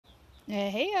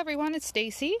Hey everyone, it's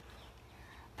Stacy.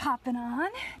 Popping on,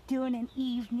 doing an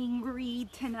evening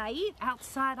read tonight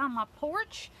outside on my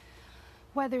porch.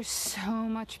 Weather's so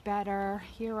much better.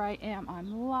 Here I am,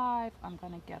 I'm live. I'm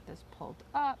gonna get this pulled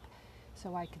up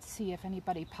so I can see if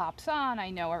anybody pops on. I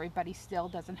know everybody still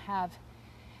doesn't have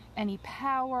any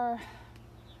power.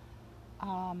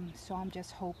 So I'm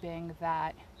just hoping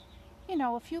that,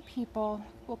 a few people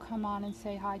will come on and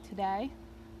say hi today.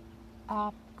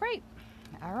 Great.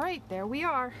 All right, there we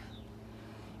are.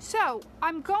 So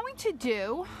I'm going to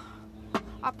do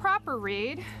a proper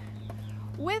read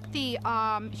with the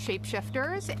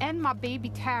Shapeshifters and my baby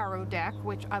tarot deck,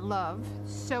 which I love,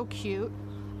 so cute.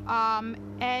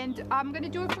 And I'm going to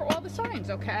do it for all the signs,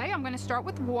 okay? I'm going to start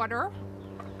with water.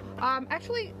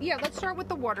 Let's start with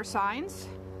the water signs.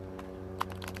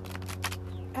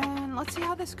 And let's see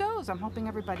how this goes. I'm hoping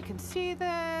everybody can see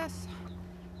this.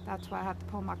 That's why I have to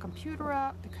pull my computer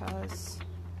up, because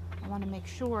I want to make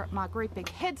sure my great big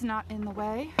head's not in the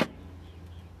way.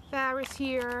 Varys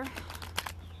here.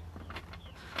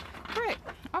 Great.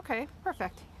 Okay,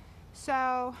 perfect.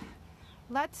 So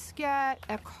let's get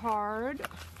a card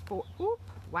for,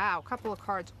 wow, a couple of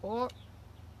cards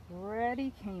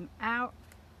already came out.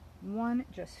 One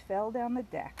just fell down the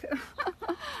deck.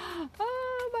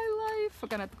 Oh, my life. We're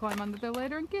going to have to climb under there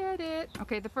later and get it.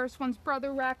 Okay, the first one's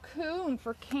Brother Raccoon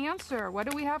for Cancer. What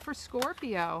do we have for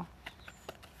Scorpio?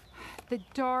 The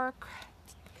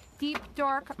deep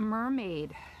dark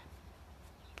mermaid.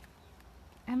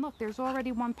 And look, there's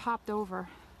already one popped over.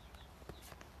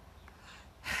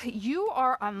 You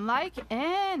are unlike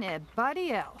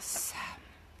anybody else.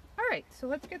 All right, so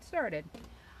let's get started.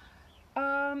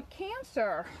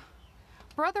 Cancer.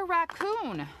 Brother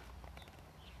Raccoon.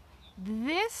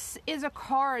 This is a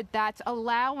card that's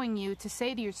allowing you to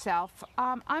say to yourself,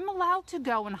 I'm allowed to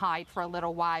go and hide for a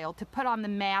little while, to put on the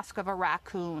mask of a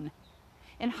raccoon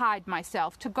and hide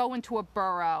myself, to go into a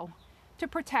burrow, to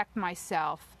protect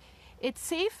myself. It's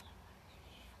safe.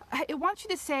 It wants you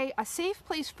to say a safe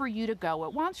place for you to go.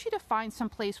 It wants you to find some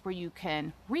place where you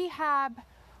can rehab,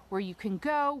 where you can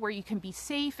go, where you can be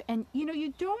safe. And,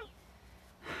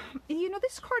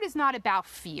 this card is not about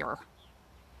fear.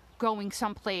 Going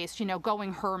someplace,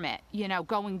 going hermit,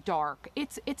 going dark.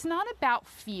 It's not about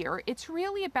fear. It's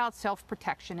really about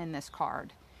self-protection in this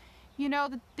card.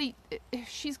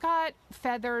 She's got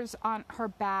feathers on her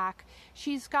back.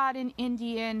 She's got an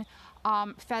Indian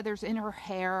feathers in her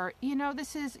hair.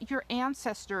 This is your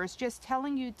ancestors just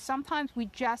telling you sometimes we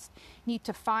just need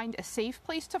to find a safe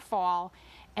place to fall.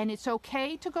 And it's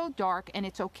okay to go dark, and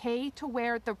it's okay to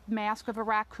wear the mask of a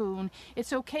raccoon.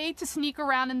 It's okay to sneak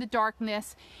around in the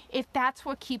darkness if that's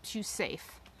what keeps you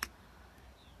safe.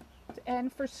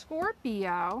 And for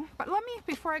Scorpio,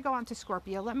 before I go on to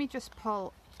Scorpio, let me just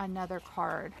pull another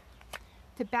card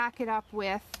to back it up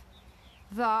with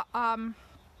the,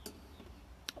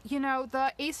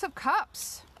 the Ace of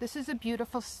Cups. This is a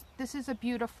beautiful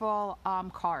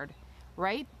card,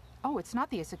 right? Oh, it's not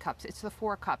the Ace of Cups. It's the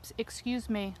Four Cups. Excuse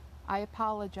me. I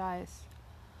apologize.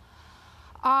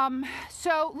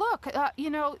 So look,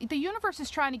 the universe is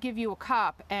trying to give you a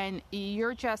cup, and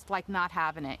you're just like not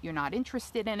having it. You're not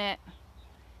interested in it.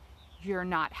 You're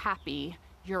not happy.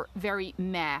 You're very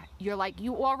meh.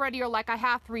 You already are like, I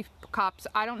have 3 cups.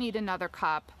 I don't need another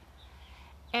cup.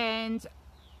 And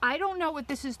I don't know if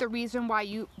this is the reason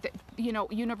why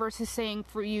universe is saying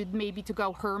for you maybe to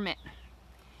go hermit.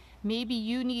 Maybe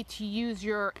you need to use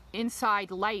your inside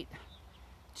light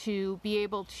to be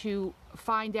able to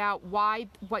find out why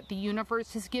what the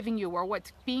universe is giving you or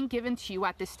what's being given to you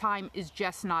at this time is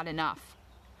just not enough.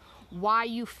 Why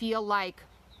you feel like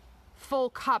full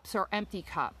cups or empty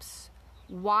cups.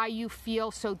 Why you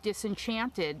feel so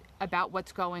disenchanted about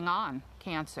what's going on,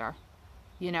 Cancer.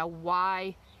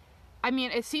 Why. I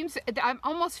mean, it seems, I'm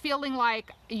almost feeling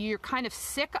like you're kind of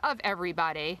sick of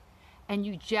everybody and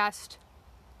you just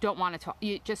don't want to talk.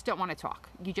 You just don't want to talk.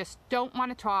 You just don't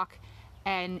want to talk,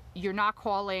 and you're not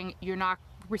calling, you're not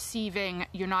receiving,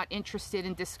 you're not interested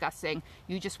in discussing.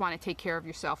 You just want to take care of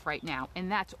yourself right now,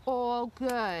 and that's all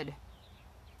good.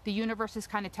 The universe is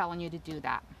kind of telling you to do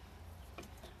that.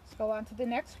 Let's go on to the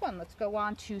next one. Let's go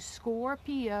on to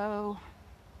Scorpio.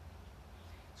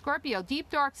 Scorpio, deep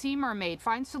dark sea mermaid.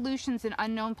 Find solutions in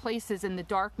unknown places in the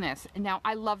darkness. And now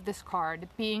I love this card.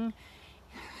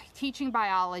 Teaching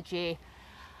biology.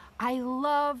 I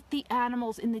love the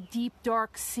animals in the deep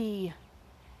dark sea.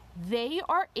 They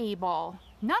are able,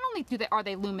 not only are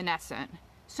they luminescent,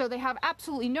 so they have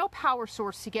absolutely no power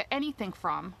source to get anything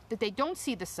from, that they don't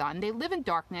see the sun, they live in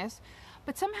darkness,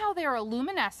 but somehow they are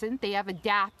luminescent. They have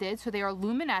adapted, so they are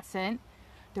luminescent.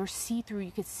 They're see-through.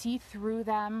 You can see through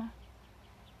them.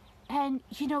 And,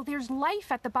 you know, there's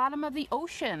life at the bottom of the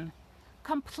ocean,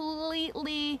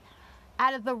 completely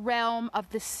out of the realm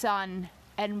of the sun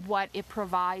and what it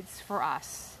provides for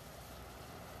us.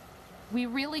 We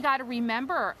really got to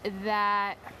remember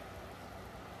that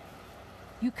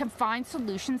you can find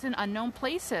solutions in unknown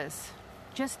places,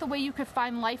 just the way you could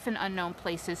find life in unknown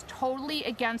places, totally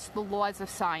against the laws of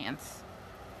science.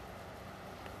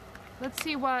 Let's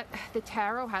see what the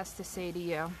tarot has to say to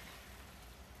you.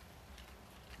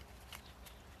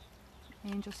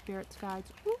 Angel, spirits,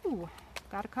 guides. Ooh,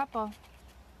 got a couple.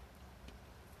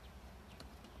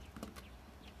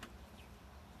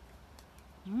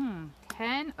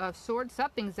 Ten of Swords.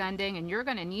 Something's ending, and you're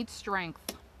going to need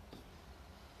strength.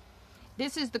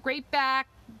 This is the great back,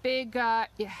 big,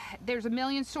 there's a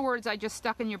million swords I just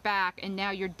stuck in your back, and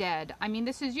now you're dead. I mean,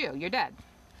 this is you. You're dead.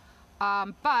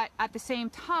 But at the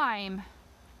same time,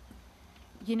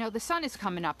 you know, the sun is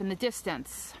coming up in the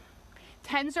distance.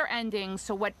 Tens are ending,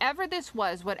 so whatever this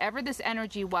was, whatever this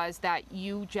energy was that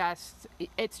you just,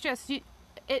 it's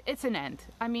an end.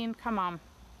 I mean, come on.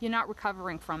 You're not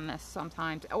recovering from this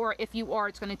sometimes. Or if you are,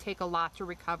 it's going to take a lot to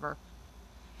recover.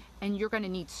 And you're going to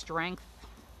need strength.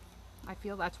 I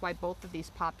feel that's why both of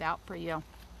these popped out for you.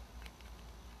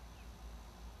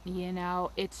 You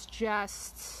know, it's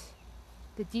just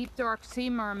the deep, dark sea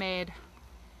mermaid.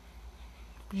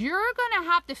 You're going to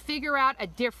have to figure out a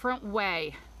different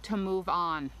way to move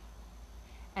on.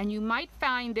 And you might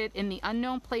find it in the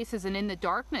unknown places and in the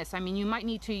darkness. I mean, you might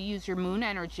need to use your moon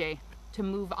energy to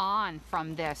move on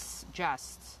from this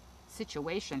just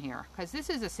situation here. Because this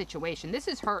is a situation. This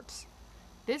is hurts.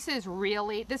 This is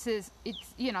really,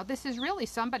 you know, this is really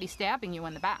somebody stabbing you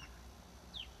in the back.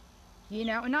 You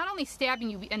know, and not only stabbing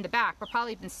you in the back, but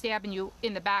probably been stabbing you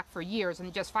in the back for years,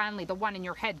 and just finally the one in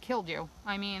your head killed you.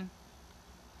 I mean,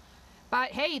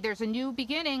 but hey, there's a new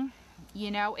beginning,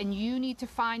 you know, and you need to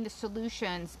find the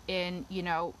solutions in, you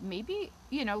know, maybe,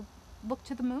 you know, look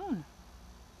to the moon.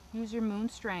 Use your moon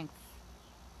strength.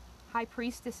 High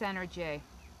Priestess energy.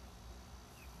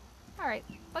 All right,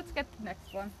 let's get the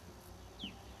next one.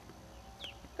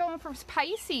 Going for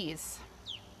Pisces.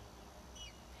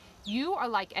 You are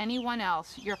like anyone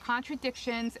else. Your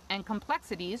contradictions and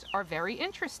complexities are very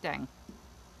interesting.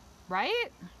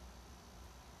 Right?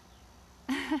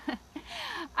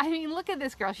 I mean, look at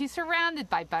this girl. She's surrounded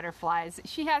by butterflies.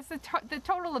 She has the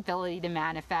total ability to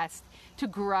manifest, to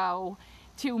grow,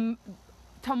 to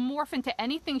morph into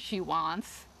anything she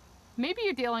wants. Maybe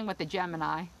you're dealing with a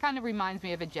Gemini. Kind of reminds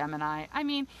me of a Gemini. I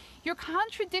mean, your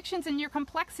contradictions and your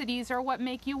complexities are what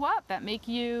make you up, that make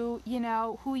you, you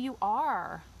know, who you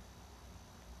are.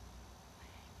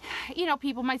 You know,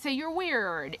 people might say, you're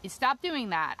weird. Stop doing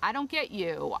that. I don't get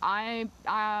you.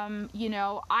 You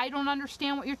know, I don't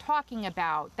understand what you're talking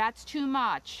about. That's too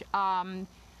much.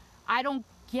 I don't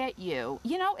get you.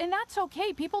 You know, and that's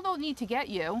okay. People don't need to get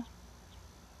you.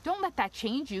 Don't let that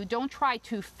change you. Don't try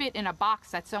to fit in a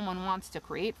box that someone wants to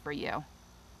create for you.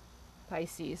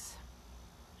 Pisces.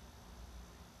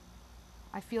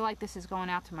 I feel like this is going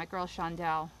out to my girl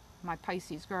Shondell, my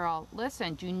Pisces girl.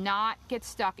 Listen, do not get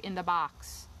stuck in the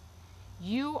box.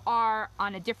 You are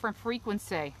on a different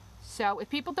frequency. So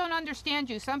if people don't understand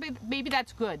you, maybe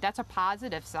that's good. That's a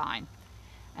positive sign.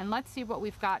 And let's see what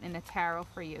we've got in the tarot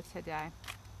for you today.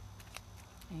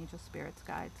 Angel, spirits,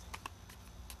 guides.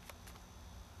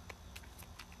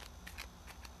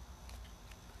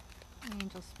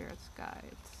 Angel, spirits,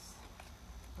 guides.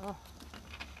 Oh,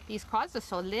 these cards are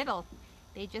so little.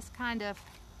 They just kind of...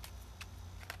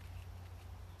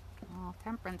 Oh,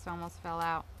 Temperance almost fell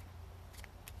out.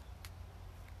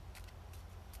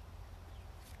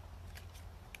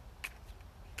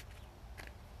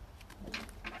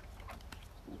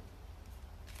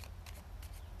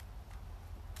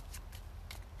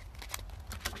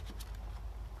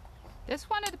 This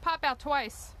wanted to pop out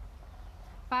twice.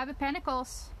 Five of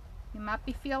Pentacles. You might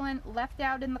be feeling left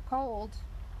out in the cold,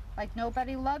 like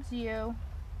nobody loves you,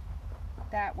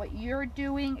 that what you're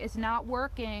doing is not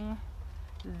working,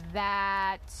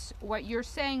 that what you're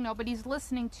saying nobody's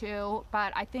listening to,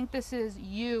 but I think this is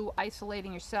you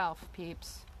isolating yourself,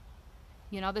 peeps.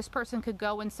 You know, this person could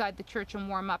go inside the church and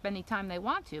warm up anytime they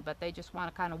want to, but they just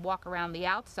want to kind of walk around the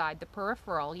outside, the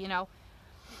peripheral, you know.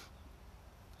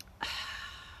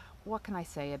 What can I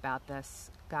say about this,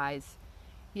 guys?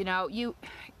 You know,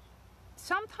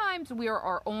 sometimes we are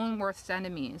our own worst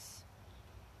enemies.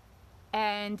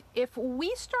 And if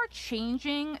we start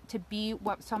changing to be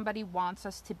what somebody wants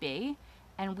us to be,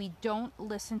 and we don't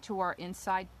listen to our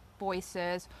inside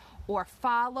voices or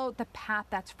follow the path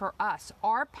that's for us,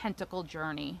 our pentacle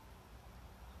journey,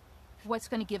 what's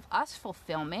going to give us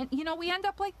fulfillment, you know, we end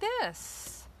up like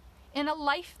this. in a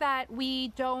life that we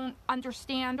don't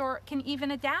understand or can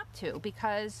even adapt to,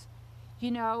 because,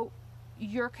 you know,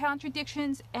 your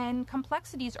contradictions and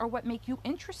complexities are what make you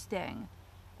interesting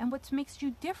and what makes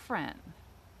you different.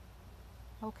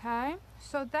 Okay,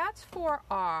 so that's for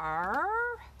our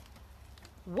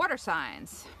water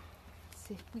signs. Let's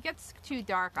see, if it gets too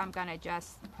dark, I'm gonna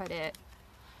just put it,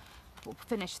 we'll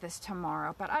finish this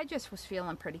tomorrow, but I just was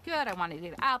feeling pretty good. I wanted to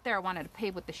get out there. I wanted to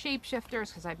play with the Shapeshifters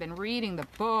because I've been reading the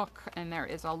book, and there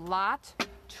is a lot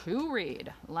to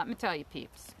read, let me tell you,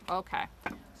 peeps. Okay,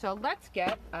 so let's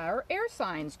get our air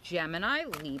signs: Gemini,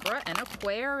 Libra, and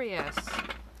Aquarius.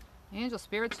 Angel,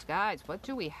 spirits, guides, what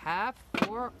do we have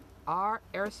for our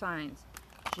air signs?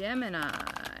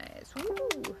 Geminis.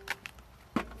 Woo.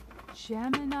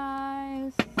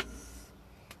 Geminis,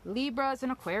 Libras,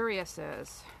 and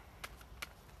Aquariuses.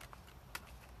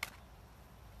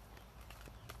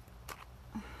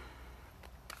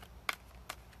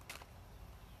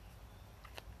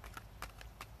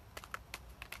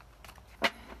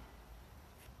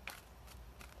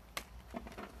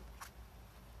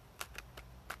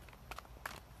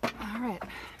 All right,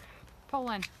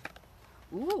 pulling.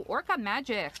 Ooh, Orca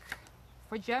Magic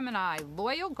for Gemini,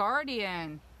 Loyal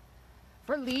Guardian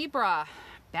for Libra,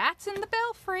 Bats in the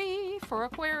Belfry for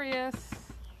Aquarius.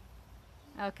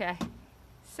 Okay,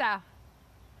 so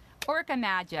Orca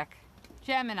Magic,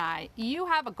 Gemini, you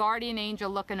have a guardian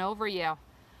angel looking over you.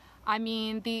 I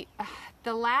mean, the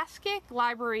Alaska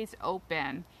Library is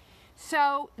open.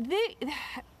 So the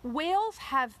whales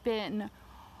have been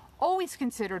always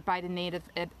considered by the native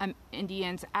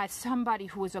Indians as somebody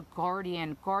who is a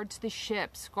guardian, guards the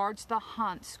ships, guards the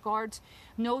hunts,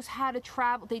 knows how to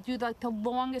travel. They do like the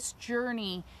longest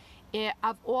journey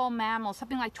of all mammals,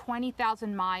 something like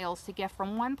 20,000 miles to get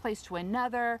from one place to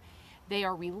another. They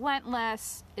are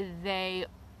relentless. They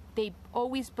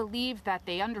always believed that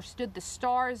they understood the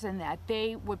stars and that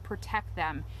they would protect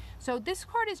them. So this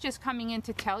card is just coming in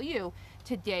to tell you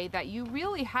today that you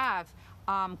really have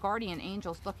guardian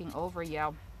angels looking over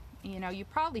you. You know, you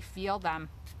probably feel them.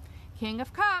 King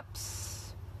of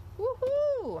Cups.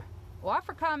 Woohoo!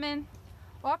 Offer coming,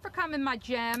 my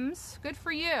gems. Good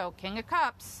for you. King of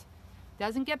Cups.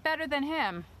 Doesn't get better than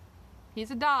him.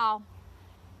 He's a doll.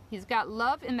 He's got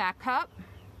love in that cup,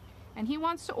 and he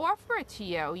wants to offer it to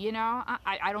you. You know,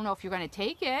 I don't know if you're going to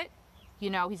take it.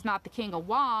 You know, he's not the King of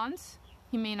Wands.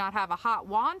 He may not have a hot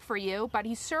wand for you, but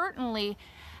he certainly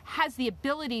has the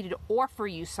ability to offer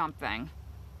you something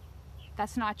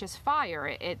that's not just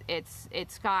fire.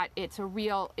 It's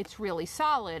really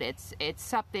solid. It's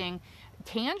something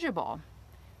tangible.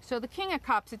 So the King of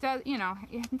Cups, it does, you know,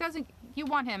 it doesn't, you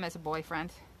want him as a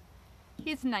boyfriend.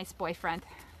 He's a nice boyfriend.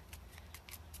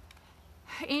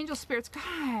 Angel, spirits,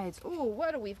 guides. Ooh,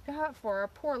 what do we've got for our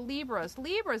poor Libras?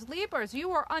 Libras, you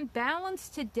are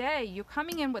unbalanced today. You're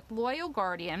coming in with Loyal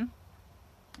Guardian.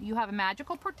 You have a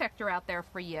magical protector out there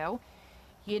for you.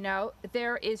 You know,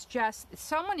 there is just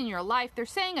someone in your life. They're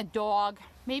saying a dog.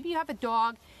 Maybe you have a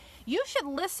dog. You should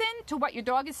listen to what your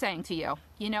dog is saying to you.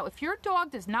 You know, if your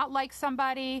dog does not like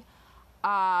somebody,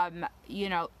 you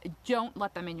know, don't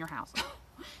let them in your house.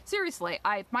 Seriously,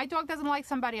 if my dog doesn't like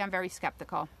somebody, I'm very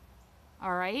skeptical.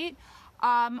 All right?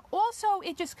 Also,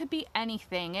 it just could be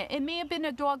anything. It may have been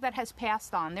a dog that has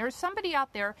passed on. There's somebody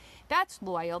out there that's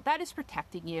loyal, that is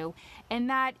protecting you, and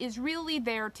that is really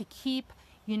there to keep,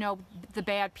 you know, the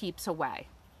bad peeps away.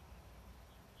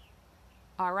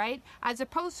 All right? As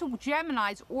opposed to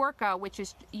Gemini's Orca, which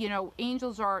is, you know,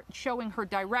 angels are showing her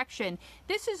direction.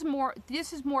 This is more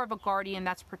of a guardian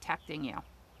that's protecting you.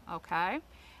 Okay?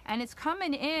 And it's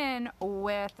coming in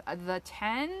with the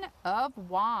 10 of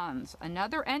Wands.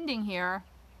 Another ending here.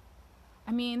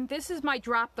 I mean, this is my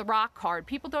drop the rock card.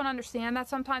 People don't understand that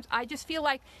sometimes. I just feel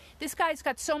like this guy's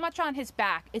got so much on his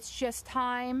back. It's just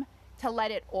time to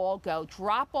let it all go.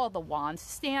 Drop all the wands.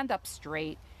 Stand up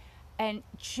straight. And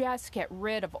just get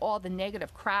rid of all the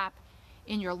negative crap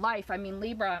in your life. I mean,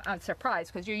 Libra, I'm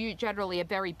surprised because you're generally a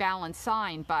very balanced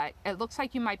sign. But it looks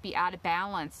like you might be out of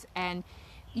balance. And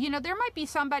you know, there might be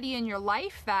somebody in your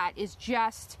life that is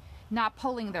just not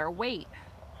pulling their weight.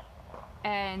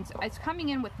 And it's coming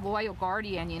in with Loyal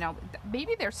Guardian. You know,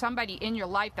 maybe there's somebody in your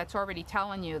life that's already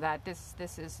telling you that this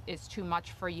is too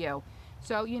much for you.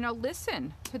 So, you know,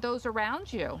 listen to those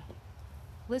around you.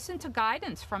 Listen to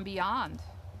guidance from beyond.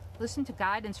 Listen to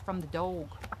guidance from the dog.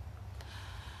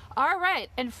 All right,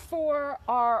 and for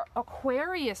our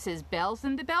Aquariuses, bells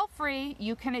in the belfry,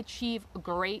 you can achieve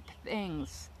great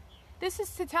things. This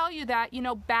is to tell you that, you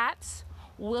know, bats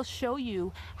will show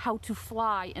you how to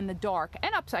fly in the dark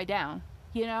and upside down.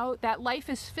 You know, that life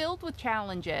is filled with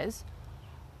challenges,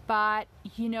 but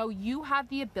you know, you have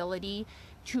the ability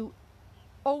to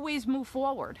always move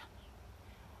forward.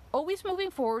 Always moving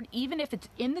forward, even if it's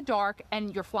in the dark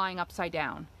and you're flying upside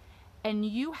down. And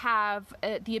you have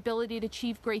the ability to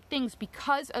achieve great things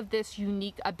because of this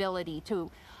unique ability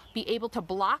to be able to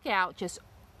block out just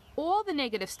all the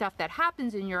negative stuff that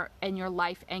happens in your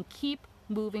life and keep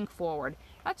moving forward.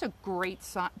 That's a great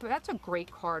sign. That's a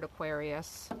great card,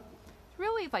 Aquarius. It's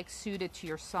really like suited to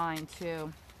your sign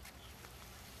too.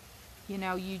 You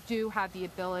know, you do have the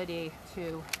ability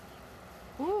to,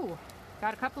 ooh,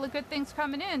 got a couple of good things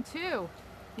coming in too.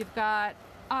 You've got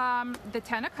the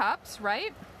 10 of Cups,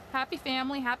 right? Happy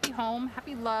family, happy home,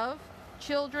 happy love,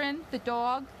 children, the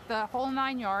dog, the whole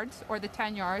 9 yards, or the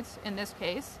 10 yards in this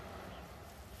case.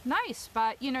 Nice,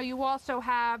 but you know, you also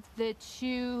have the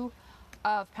 2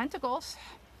 of Pentacles.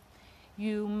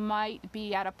 You might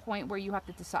be at a point where you have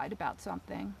to decide about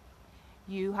something.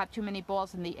 You have too many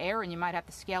balls in the air and you might have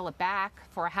to scale it back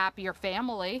for a happier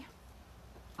family.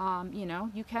 You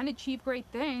know, you can achieve great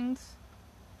things.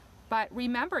 But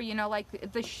remember, you know,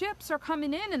 like the ships are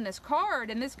coming in this card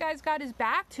and this guy's got his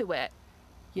back to it.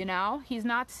 You know, he's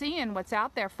not seeing what's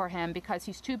out there for him because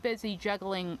he's too busy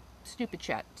juggling stupid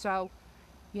shit. So,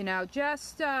 you know,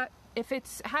 just if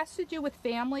it has to do with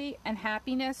family and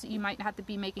happiness, you might have to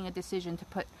be making a decision to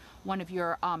put one of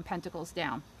your pentacles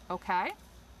down. Okay?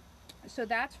 So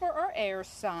that's for our air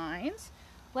signs.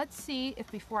 Let's see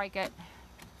if before I get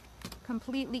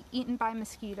completely eaten by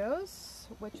mosquitoes,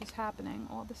 which is happening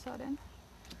all of a sudden.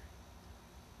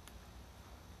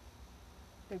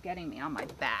 They're getting me on my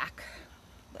back.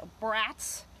 Little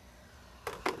brats.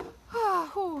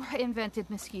 Who invented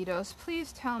mosquitoes?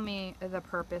 Please tell me the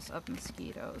purpose of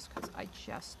mosquitoes, because I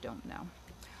just don't know.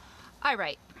 All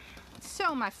right.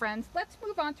 So, my friends, let's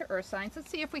move on to earth signs. Let's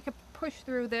see if we could push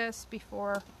through this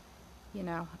before, you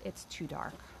know, it's too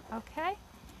dark. Okay?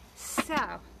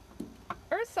 So,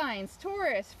 earth signs,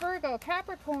 Taurus, Virgo,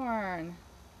 Capricorn.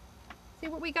 See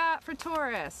what we got for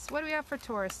Taurus. What do we have for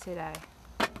Taurus today?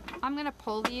 I'm going to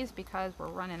pull these because we're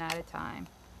running out of time.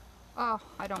 Oh,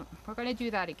 we're going to do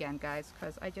that again, guys,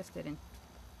 because I just didn't.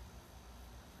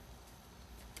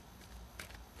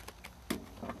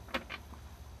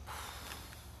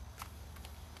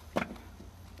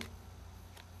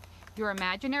 Your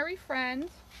imaginary friend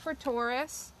for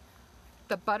Taurus,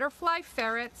 the butterfly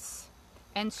ferrets,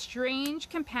 and strange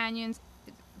companions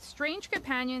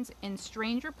in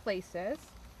stranger places.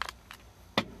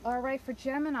 All right, for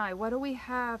Gemini, what do we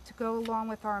have to go along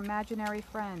with our imaginary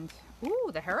friend?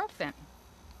 Ooh, the Hierophant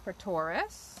for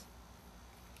Taurus.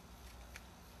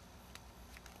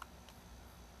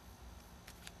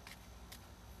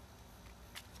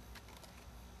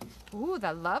 Ooh,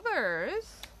 the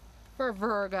Lovers for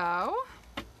Virgo.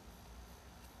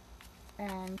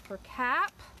 And for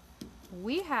Cap,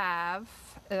 we have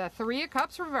the 3 of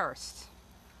Cups reversed.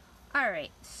 All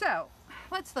right, so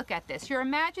let's look at this. Your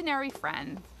imaginary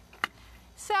friend.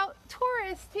 So,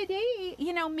 Taurus, today,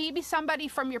 you know, maybe somebody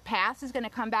from your past is going to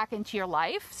come back into your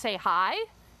life, say hi.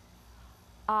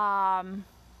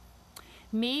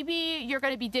 Maybe you're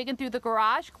going to be digging through the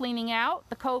garage, cleaning out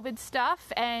the COVID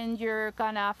stuff, and you're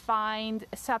going to find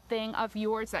something of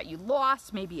yours that you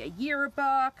lost, maybe a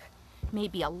yearbook,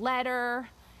 maybe a letter,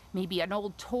 maybe an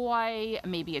old toy,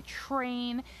 maybe a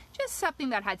train, just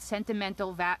something that had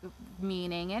sentimental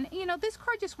meaning. And, you know, this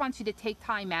card just wants you to take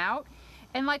time out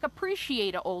and like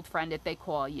appreciate an old friend if they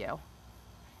call you,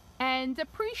 and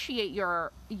appreciate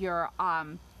your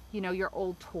you know, your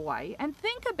old toy, and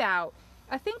think about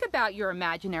your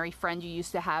imaginary friend you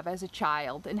used to have as a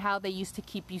child and how they used to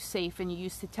keep you safe and you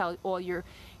used to tell all your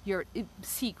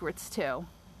secrets to.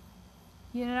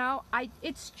 You know,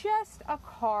 it's just a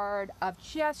card of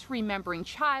just remembering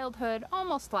childhood,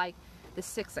 almost like the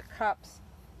 6 of Cups.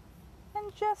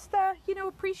 And just, you know,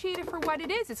 appreciate it for what it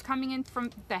is. It's coming in from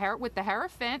with the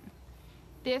Hierophant.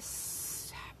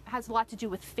 This has a lot to do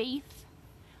with faith,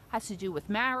 has to do with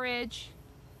marriage.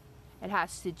 It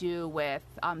has to do with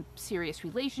serious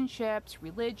relationships,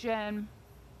 religion.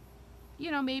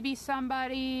 You know, maybe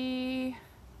somebody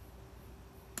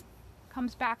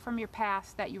comes back from your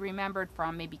past that you remembered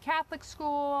from maybe Catholic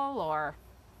school or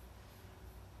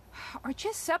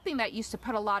just something that used to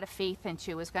put a lot of faith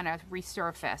into is going to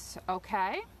resurface,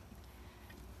 okay?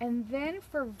 And then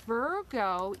for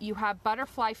Virgo, you have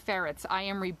butterfly ferrets, I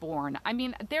am reborn. I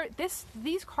mean,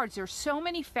 these cards, there's so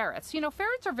many ferrets. You know,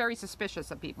 ferrets are very suspicious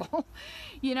of people.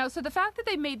 You know, so the fact that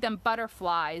they made them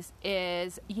butterflies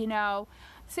is, you know,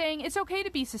 saying it's okay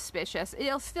to be suspicious.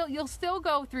 You'll still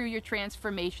go through your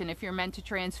transformation if you're meant to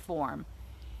transform.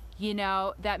 You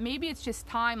know, that maybe it's just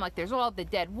time, like there's all the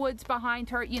dead woods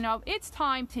behind her. You know, it's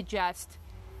time to just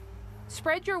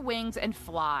Spread your wings and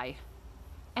fly.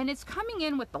 And it's coming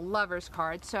in with the Lovers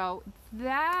card, so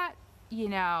that,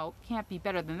 can't be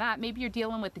better than that. Maybe you're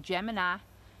dealing with the Gemini.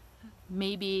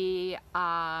 Maybe,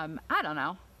 I don't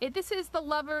know. This is the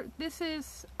Lover, this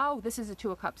is the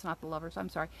Two of Cups, not the Lovers, I'm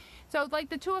sorry. So, like,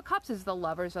 the Two of Cups is the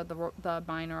Lovers of the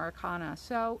Minor Arcana.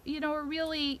 So, we're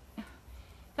really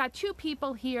got two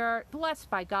people here, blessed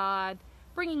by God,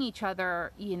 bringing each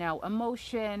other,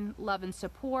 emotion, love, and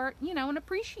support, and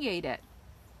appreciate it.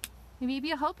 Maybe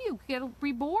it'll help you get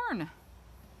reborn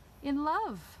in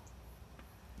love.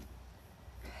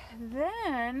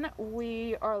 Then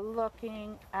we are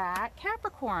looking at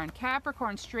Capricorn.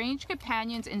 Capricorn, strange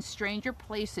companions in stranger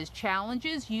places.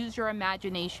 Challenges, use your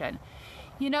imagination.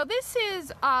 This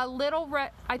is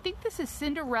I think this is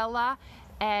Cinderella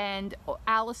and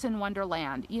Alice in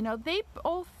Wonderland. They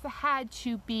both had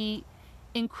to be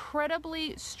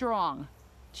incredibly strong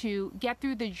to get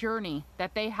through the journey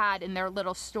that they had in their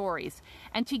little stories.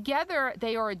 And together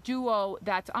they are a duo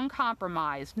that's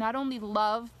uncompromised, not only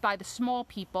loved by the small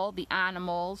people, the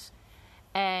animals,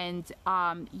 and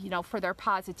for their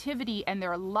positivity and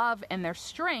their love and their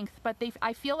strength, but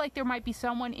I feel like there might be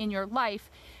someone in your life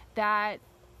that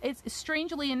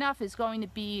strangely enough is going to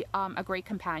be a great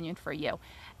companion for you.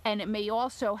 And it may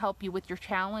also help you with your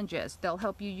challenges. They'll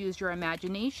help you use your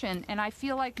imagination. And I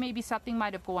feel like maybe something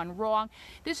might have gone wrong.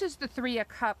 This is the Three of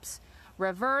Cups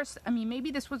reversed. I mean, maybe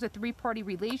this was a three-party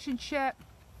relationship.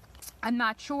 I'm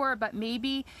not sure, but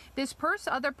maybe this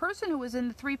other person who was in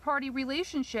the three-party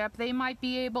relationship, they might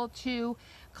be able to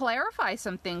clarify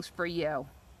some things for you.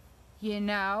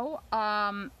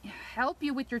 Help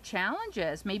you with your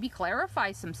challenges. Maybe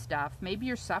clarify some stuff. Maybe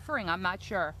you're suffering. I'm not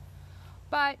sure.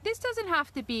 But this doesn't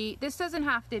have to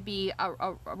be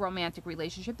a romantic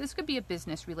relationship. This could be a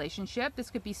business relationship. This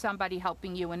could be somebody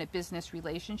helping you in a business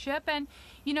relationship. And,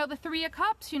 the Three of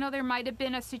Cups, there might have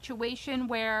been a situation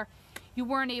where you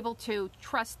weren't able to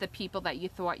trust the people that you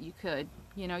thought you could.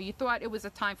 You thought it was a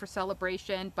time for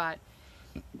celebration, but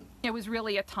it was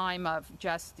really a time of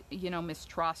just,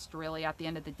 mistrust, really, at the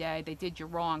end of the day. They did you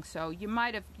wrong. So you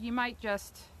might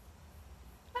just,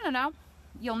 I don't know.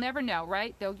 You'll never know,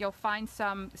 right? You'll find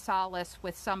some solace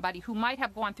with somebody who might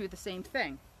have gone through the same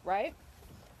thing, right?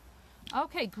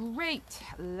 Okay, great.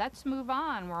 Let's move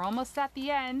on. We're almost at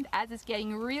the end as it's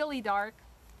getting really dark.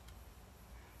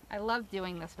 I love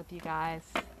doing this with you guys.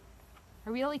 I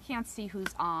really can't see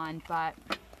who's on, but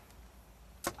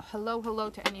hello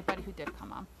to anybody who did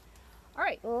come on. All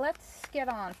right, let's get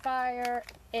on. Fire,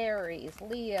 Aries,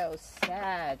 Leo,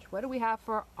 Sag. What do we have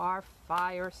for our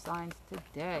fire signs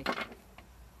today?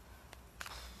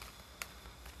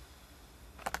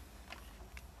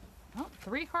 Oh,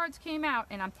 3 cards came out,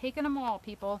 and I'm taking them all,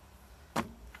 people.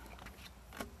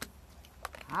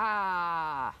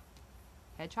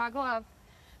 Hedgehog love.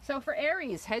 So for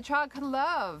Aries, hedgehog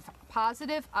love,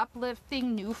 positive,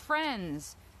 uplifting, new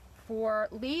friends. For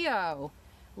Leo,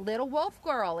 little wolf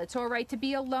girl, it's all right to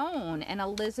be alone. And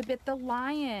Elizabeth the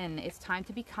lion, it's time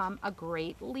to become a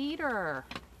great leader.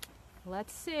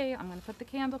 Let's see. I'm going to put the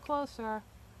candle closer.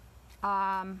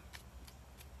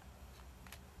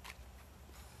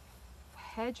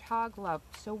 Hedgehog love.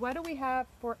 So what do we have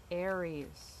for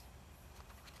Aries?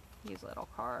 These little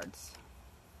cards.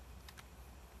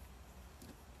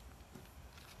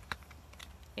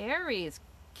 Aries,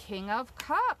 King of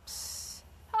Cups.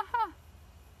 Haha.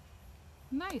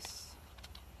 Nice.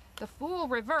 The Fool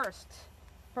reversed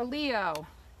for Leo.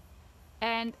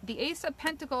 And the Ace of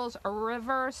Pentacles are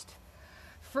reversed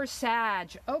for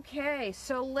Sag. Okay,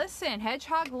 so listen,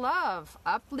 hedgehog love,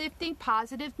 uplifting,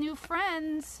 positive new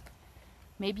friends.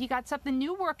 Maybe you got something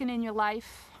new working in your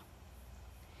life.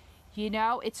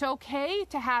 It's okay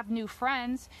to have new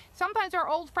friends. Sometimes our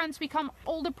old friends become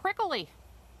old and prickly.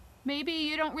 Maybe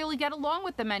you don't really get along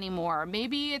with them anymore.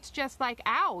 Maybe it's just like,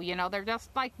 ow, they're just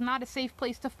like not a safe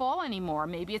place to fall anymore.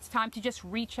 Maybe it's time to just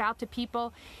reach out to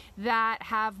people that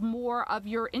have more of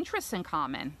your interests in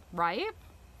common, right?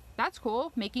 That's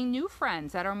cool. Making new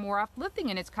friends that are more uplifting,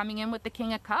 and it's coming in with the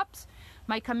King of Cups.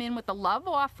 Might come in with a love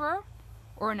offer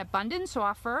or an abundance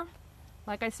offer.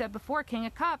 Like I said before, King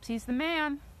of Cups, he's the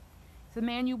man. He's the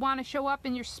man you want to show up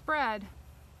in your spread.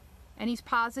 And he's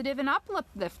positive and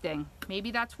uplifting.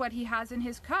 Maybe that's what he has in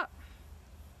his cup.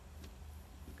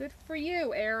 Good for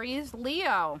you, Aries.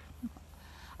 Leo,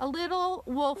 a little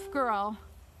wolf girl.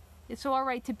 It's all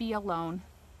right to be alone.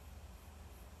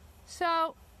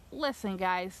 So, listen,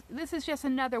 guys. This is just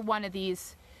another one of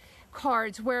these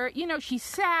cards where, she's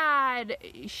sad.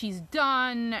 She's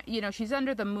done. She's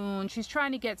under the moon. She's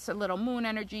trying to get some little moon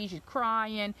energy. She's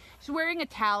crying. She's wearing a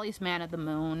talisman of the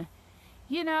moon.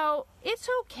 you know, it's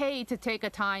okay to take a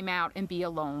time out and be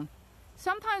alone.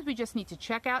 Sometimes we just need to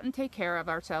check out and take care of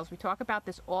ourselves. We talk about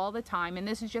this all the time, and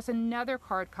this is just another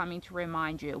card coming to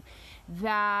remind you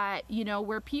that, you know,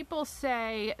 where people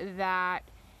say that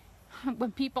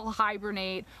when people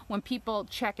hibernate, when people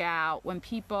check out, when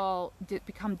people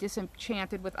become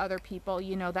disenchanted with other people,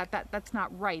 you know, that's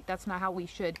not right. That's not how we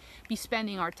should be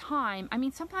spending our time. I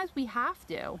mean, sometimes we have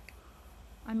to.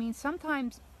 I mean,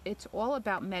 sometimes it's all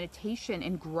about meditation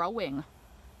and growing.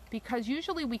 Because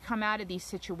usually we come out of these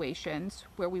situations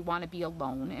where we want to be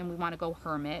alone and we want to go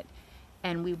hermit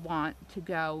and we want to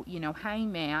go, you know,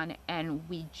 hangman, and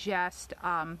we just,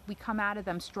 we come out of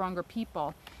them stronger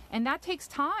people. And that takes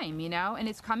time, you know, and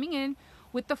it's coming in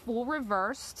with the Fool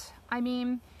reversed. I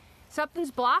mean,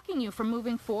 something's blocking you from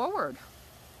moving forward.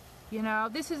 You know,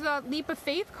 this is a leap of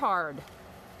faith card.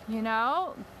 You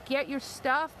know, get your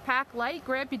stuff, pack light,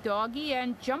 grab your doggy,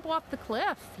 and jump off the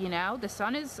cliff. You know, the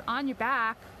sun is on your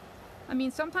back. I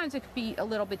mean, sometimes it could be a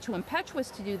little bit too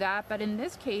impetuous to do that, but in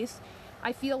this case,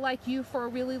 I feel like you for a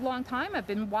really long time have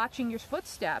been watching your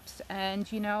footsteps, and,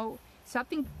 you know,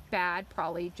 something bad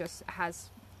probably just has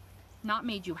not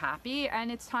made you happy,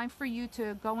 and it's time for you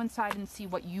to go inside and see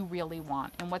what you really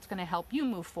want and what's going to help you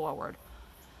move forward.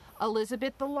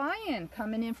 Elizabeth the Lion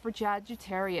coming in for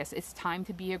Sagittarius. It's time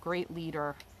to be a great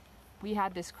leader. We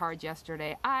had this card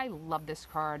yesterday. I love this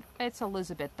card. It's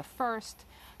Elizabeth the First.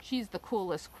 She's the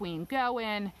coolest queen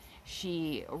going.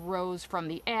 She rose from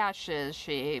the ashes.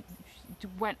 She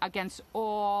went against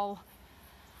all,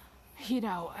 you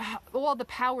know, all the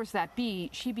powers that be.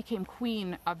 She became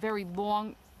queen, a very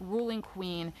long ruling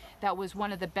queen that was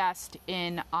one of the best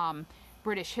in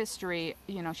British history.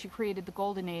 You know, she created the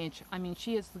Golden Age. I mean,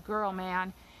 she is the girl,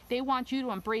 man. They want you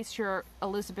to embrace your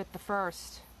Elizabeth the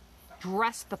First.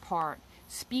 Dress the part,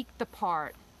 speak the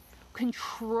part,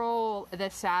 control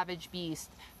the savage beast,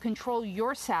 control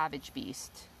your savage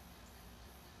beast,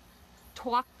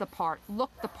 talk the part,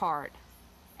 look the part,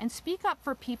 and speak up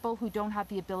for people who don't have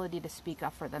the ability to speak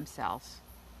up for themselves.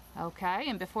 Okay,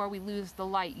 and before we lose the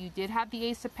light, you did have the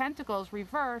Ace of Pentacles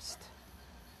reversed.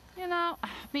 You know,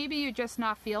 maybe you're just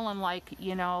not feeling like,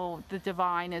 you know, the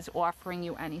divine is offering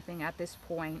you anything at this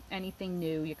point, anything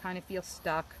new. You kind of feel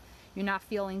stuck. You're not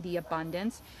feeling the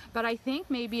abundance. But I think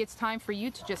maybe it's time for you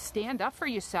to just stand up for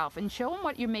yourself and show them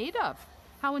what you're made of,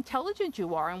 how intelligent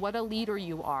you are, and what a leader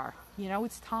you are. You know,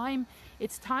 it's time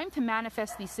to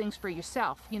manifest these things for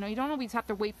yourself. You know, you don't always have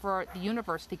to wait for the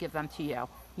universe to give them to you,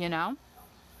 you know?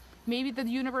 Maybe the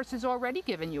universe has already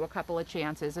given you a couple of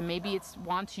chances, and maybe it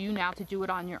wants you now to do it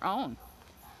on your own.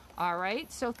 All right,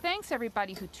 so thanks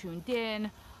everybody who tuned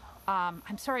in.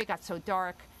 I'm sorry it got so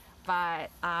dark,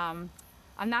 but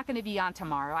I'm not going to be on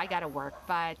tomorrow. I got to work,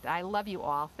 but I love you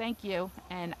all. Thank you,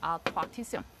 and I'll talk to you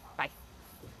soon.